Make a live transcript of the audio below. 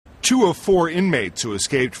2 of 4 inmates who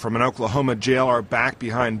escaped from an Oklahoma jail are back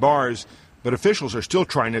behind bars, but officials are still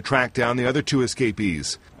trying to track down the other 2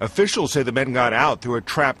 escapees. Officials say the men got out through a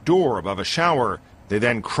trap door above a shower. They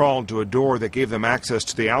then crawled to a door that gave them access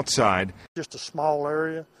to the outside. Just a small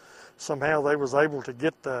area. Somehow they was able to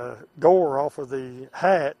get the door off of the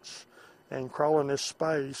hatch and crawl in this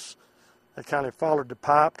space. They kind of followed the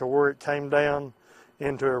pipe to where it came down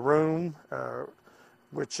into a room,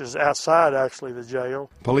 which is outside, actually, the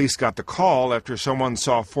jail. Police got the call after someone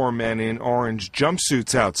saw 4 men in orange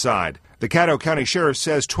jumpsuits outside. The Caddo County Sheriff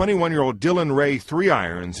says 21-year-old Dylan Ray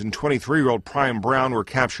 3-irons and 23-year-old Prime Brown were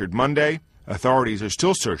captured Monday. Authorities are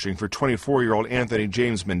still searching for 24-year-old Anthony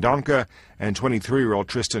James Mendonca and 23-year-old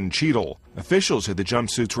Tristan Cheadle. Officials said the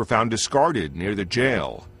jumpsuits were found discarded near the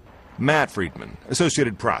jail. Matt Friedman,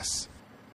 Associated Press.